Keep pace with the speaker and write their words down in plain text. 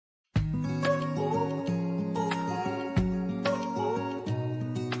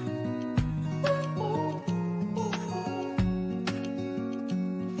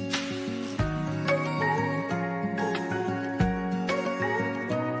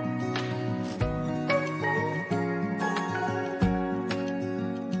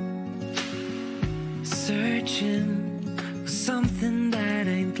something that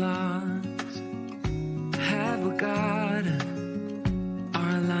ain't lost. Have we got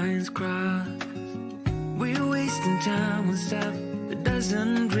our lines crossed? We're wasting time on stuff that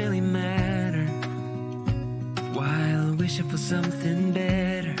doesn't really matter, while wishing for something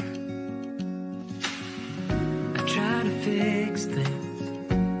better. I try to fix things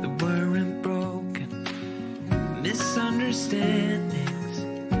that weren't broken, misunderstandings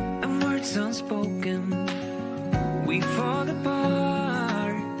and words unspoken. We fall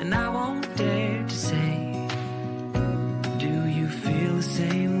apart, and I won't dare to say, do you feel the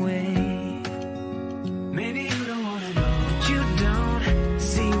same way? Maybe you don't wanna know, but you don't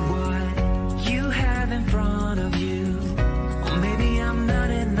see what you have in front of you. Or maybe I'm not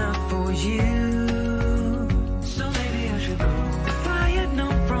enough for you, so maybe I should go. If I had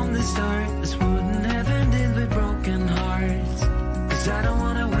known from the start, this wouldn't have ended with broken hearts. 'Cause I don't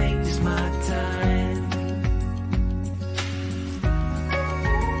wanna waste my time.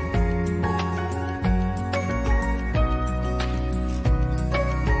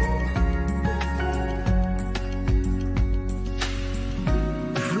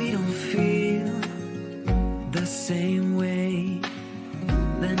 Same way,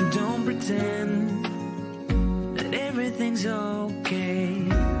 then don't pretend that everything's okay.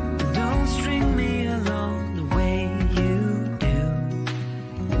 Don't string me along the way you do.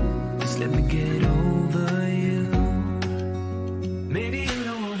 Just let me get over you. Maybe you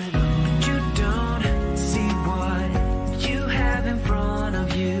don't wanna know, but you don't see what you have in front of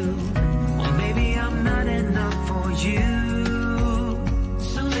you. Or maybe I'm not enough for you,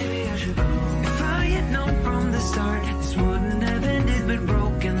 so maybe I should go. If I had known from the start, this wouldn't have ended with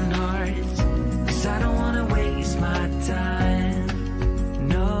broken